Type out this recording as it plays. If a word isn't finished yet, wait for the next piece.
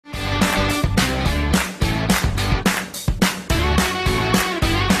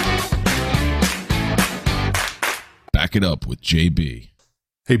Back It Up with JB.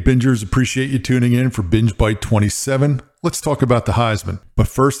 Hey, Bingers, appreciate you tuning in for Binge Bite 27. Let's talk about the Heisman. But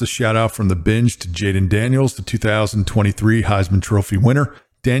first, a shout out from the Binge to Jaden Daniels, the 2023 Heisman Trophy winner.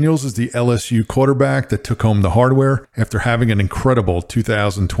 Daniels is the LSU quarterback that took home the hardware after having an incredible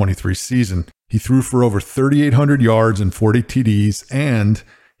 2023 season. He threw for over 3,800 yards and 40 TDs, and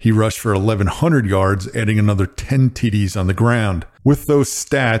he rushed for 1,100 yards, adding another 10 TDs on the ground. With those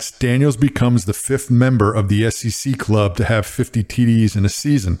stats, Daniels becomes the fifth member of the SEC club to have 50 TDs in a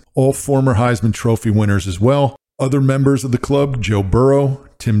season. All former Heisman Trophy winners as well. Other members of the club, Joe Burrow,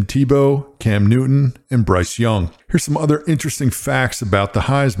 Tim Tebow, Cam Newton, and Bryce Young. Here's some other interesting facts about the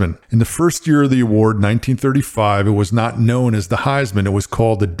Heisman. In the first year of the award, 1935, it was not known as the Heisman. It was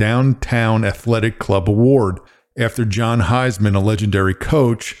called the Downtown Athletic Club Award. After John Heisman, a legendary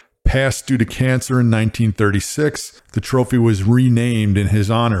coach, passed due to cancer in 1936, the trophy was renamed in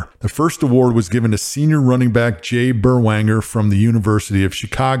his honor. The first award was given to senior running back Jay Berwanger from the University of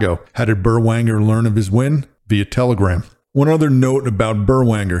Chicago. How did Berwanger learn of his win? Via telegram. One other note about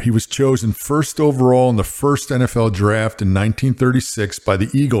Berwanger, he was chosen first overall in the first NFL draft in 1936 by the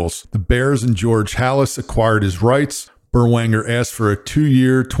Eagles. The Bears and George Halas acquired his rights. Berwanger asked for a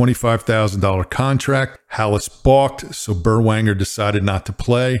 2-year, $25,000 contract. Halas balked, so Berwanger decided not to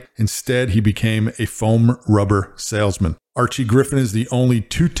play. Instead, he became a foam rubber salesman. Archie Griffin is the only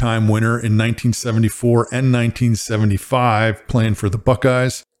two-time winner in 1974 and 1975, playing for the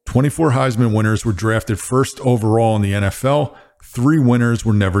Buckeyes. 24 Heisman winners were drafted first overall in the NFL. 3 winners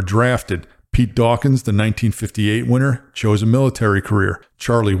were never drafted. Pete Dawkins, the 1958 winner, chose a military career.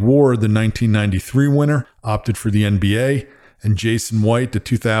 Charlie Ward, the 1993 winner, opted for the NBA. And Jason White, the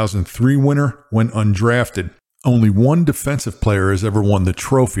 2003 winner, went undrafted. Only one defensive player has ever won the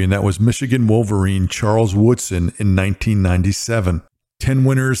trophy, and that was Michigan Wolverine Charles Woodson in 1997. 10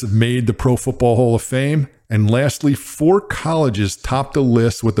 winners have made the Pro Football Hall of Fame. And lastly, 4 colleges topped the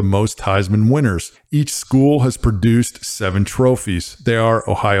list with the most Heisman winners. Each school has produced 7 trophies. They are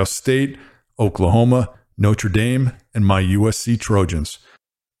Ohio State, Oklahoma, Notre Dame, and my USC Trojans.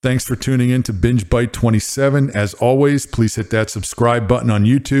 Thanks for tuning in to Binge Bite 27. As always, please hit that subscribe button on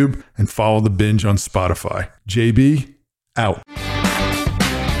YouTube and follow the Binge on Spotify. JB, out.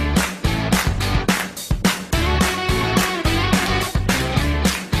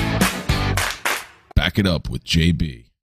 Back It Up with JB.